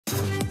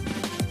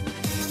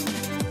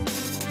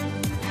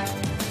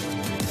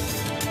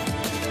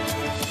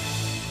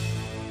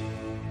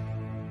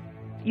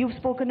you've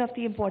spoken of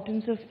the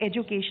importance of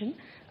education,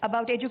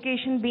 about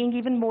education being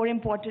even more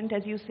important,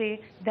 as you say,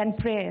 than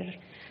prayer.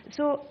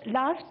 So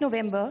last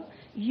November,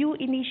 you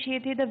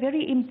initiated a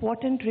very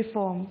important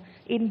reform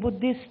in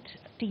Buddhist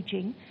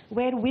teaching,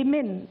 where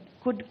women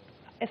could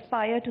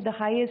aspire to the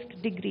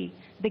highest degree,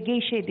 the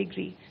Geshe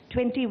degree.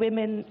 20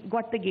 women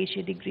got the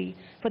Geshe degree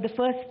for the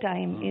first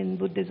time in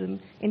Buddhism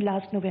in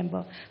last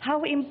November.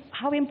 How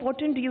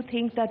important do you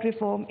think that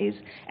reform is,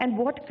 and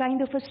what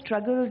kind of a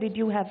struggle did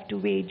you have to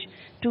wage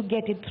to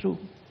get it through?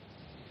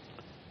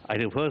 I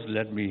think first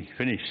let me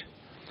finish.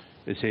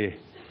 You say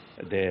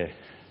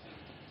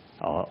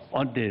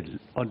on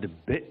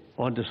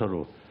the sort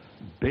of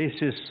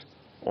basis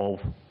of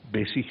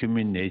basic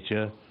human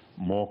nature,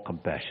 more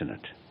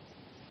compassionate.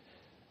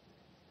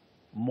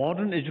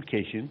 Modern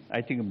education,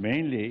 I think,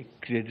 mainly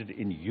created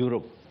in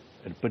Europe,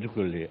 and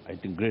particularly, I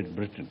think, Great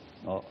Britain.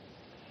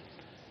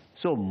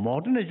 So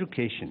modern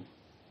education,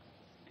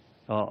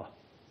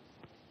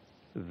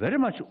 very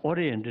much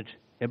oriented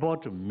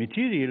about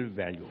material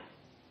value.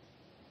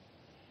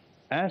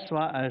 As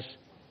far as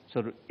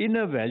sort of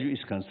inner value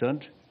is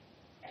concerned,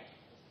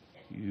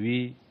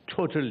 we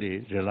totally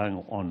rely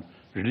on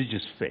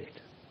religious faith.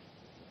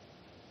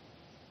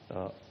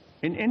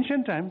 In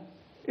ancient time,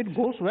 it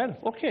goes well,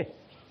 okay.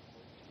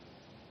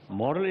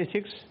 Moral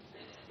ethics,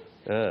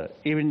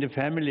 even the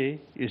family,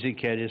 you see,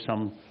 carries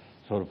some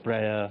sort of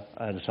prayer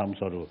and some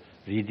sort of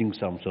reading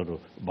some sort of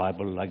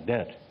Bible like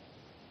that.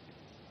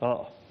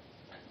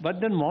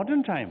 But then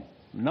modern time,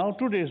 now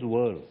today's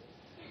world,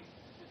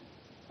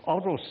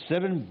 out of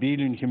 7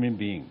 billion human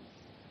beings,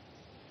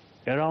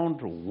 around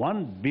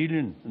 1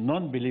 billion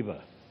non-believer.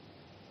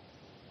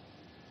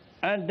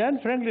 And then,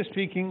 frankly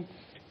speaking,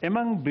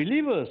 among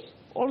believers,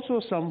 also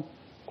some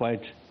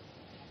quite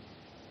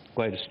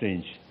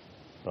strange,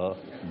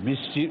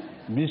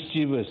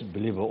 mischievous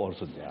believer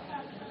also there.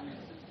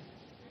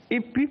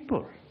 If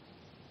people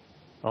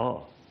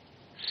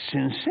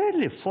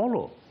sincerely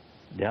follow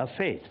their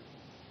faith,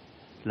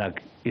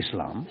 like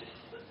Islam,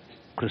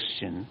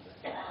 Christian,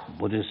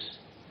 Buddhist,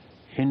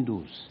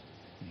 Hindus,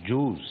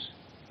 Jews,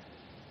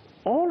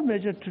 all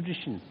major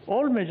traditions,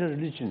 all major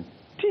religions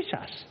teach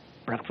us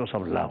practice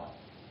of love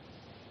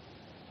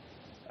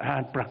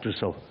and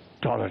practice of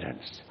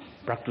tolerance,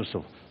 practice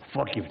of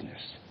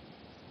forgiveness.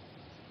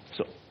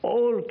 So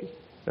all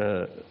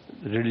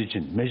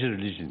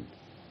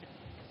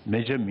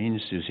major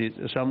means, you see,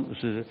 some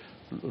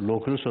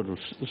local sort of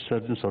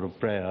certain sort of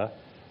prayer,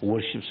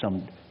 worship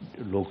some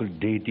local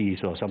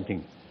deities or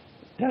something.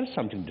 That's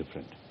something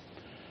different.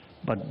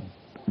 But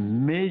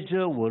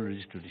major world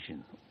religious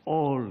tradition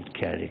all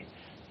carry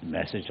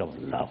message of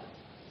love.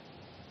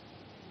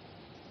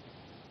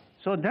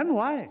 So then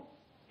why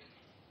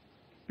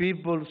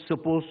people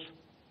suppose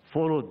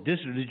follow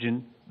this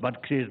religion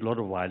but create a lot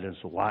of violence?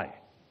 Why?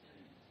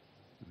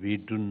 We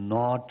do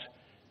not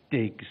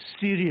take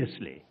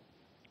seriously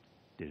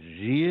the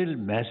real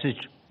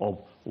message of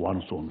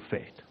one's own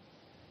faith.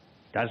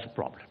 That's the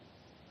problem.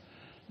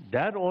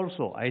 That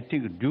also, I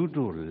think, due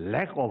to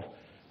lack of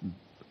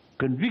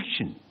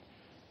conviction,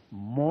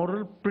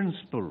 moral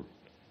principle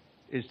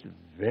is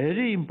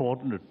very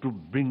important to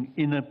bring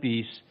inner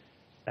peace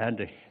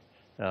and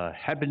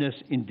happiness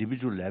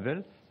individual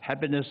level,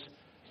 happiness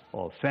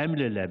or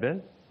family level.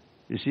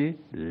 You see,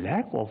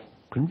 lack of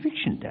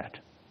conviction that.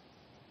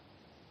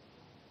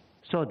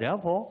 So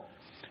therefore,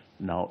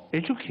 now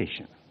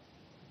education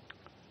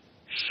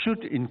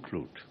should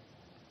include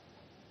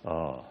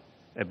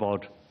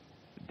about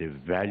the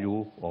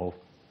value of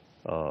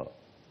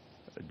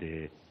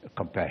the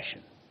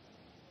compassion,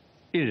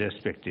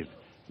 irrespective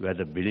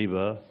whether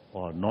believer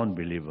or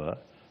non-believer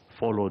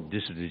follow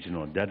this religion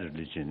or that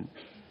religion.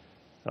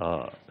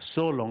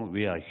 So long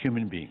we are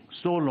human beings,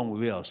 so long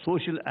we are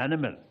social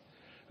animal,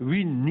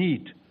 we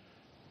need,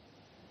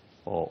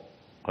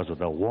 because of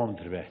the warmth,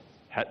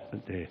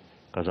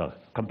 because of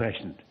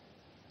compassion.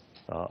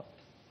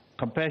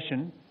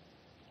 Compassion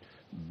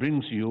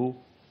brings you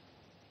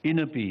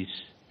inner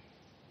peace,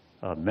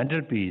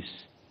 mental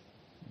peace.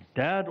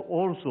 That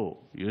also,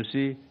 you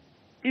see,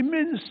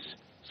 immense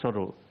sort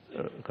of,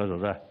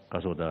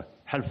 because of the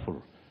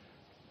helpful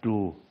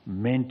to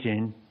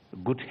maintain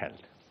good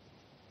health.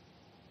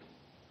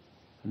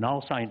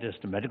 Now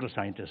scientists, medical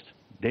scientists,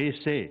 they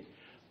say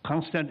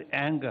constant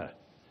anger,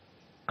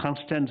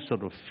 constant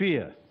sort of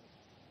fear,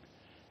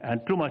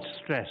 and too much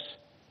stress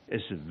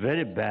is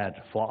very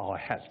bad for our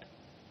health.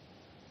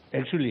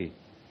 Actually,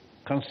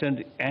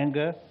 constant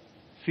anger,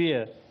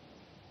 fear,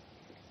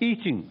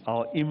 eating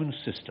our immune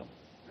system.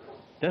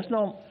 That's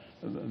now,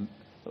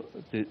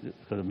 the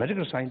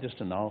medical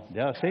scientists now,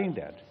 they are saying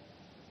that.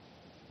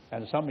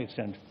 And to some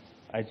extent,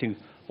 I think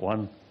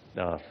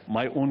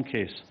my own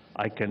case,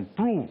 I can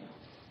prove,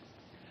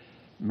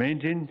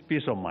 maintain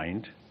peace of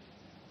mind,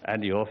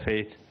 and your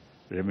faith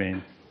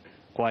remain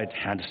quite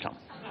handsome.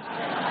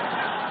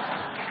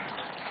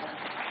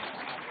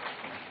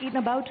 In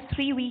about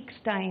 3 weeks'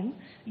 time,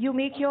 you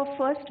make your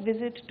first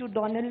visit to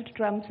Donald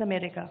Trump's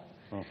America.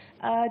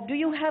 Do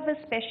you have a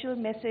special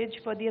message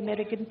for the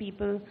American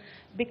people?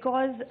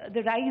 Because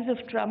the rise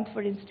of Trump,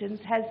 for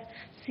instance, has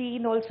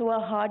seen also a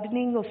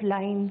hardening of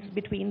lines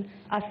between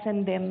us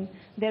and them.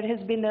 There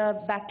has been a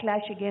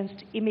backlash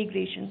against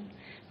immigration.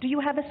 Do you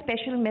have a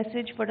special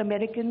message for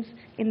Americans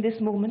in this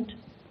moment?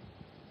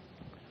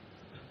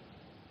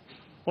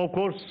 Of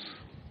course,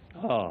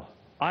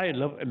 I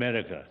love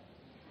America.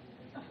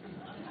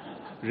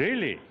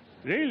 Really,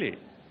 really.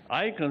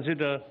 I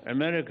consider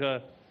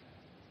America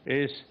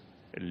is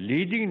a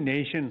leading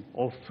nation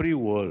of free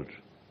world.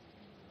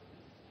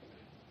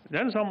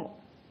 Then some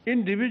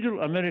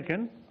individual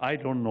American, I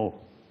don't know.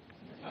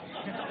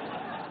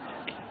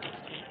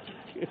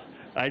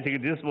 I think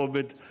at this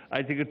moment,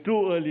 I think it's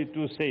too early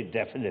to say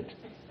definite.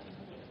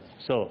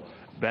 So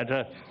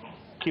better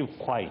keep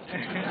quiet.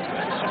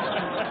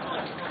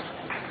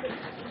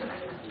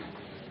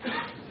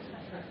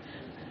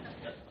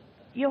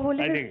 Your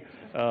Holiness, I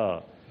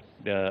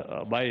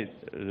think my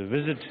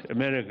visit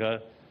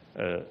America,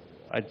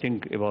 I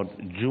think about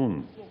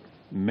June,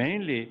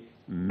 mainly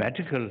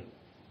medical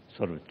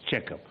sort of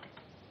checkup.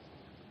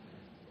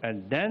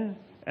 And then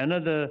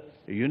another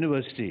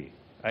university,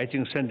 I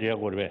think San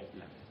Diego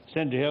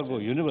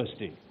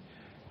University,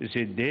 you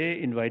see, they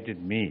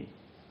invited me.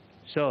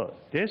 So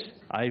this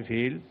I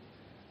feel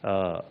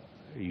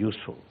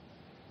useful.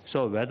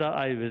 So whether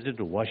I visit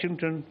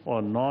Washington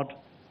or not,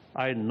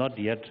 I not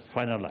yet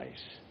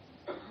finalized.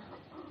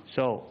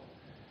 So,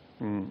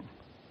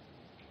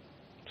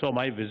 so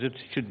my visit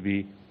should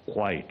be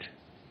quiet.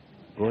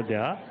 Go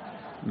there,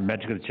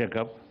 medical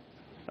checkup,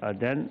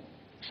 then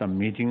some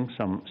meeting,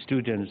 some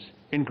students,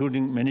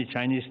 including many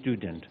Chinese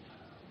students,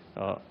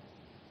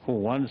 who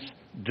once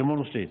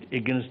demonstrated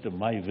against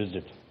my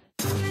visit.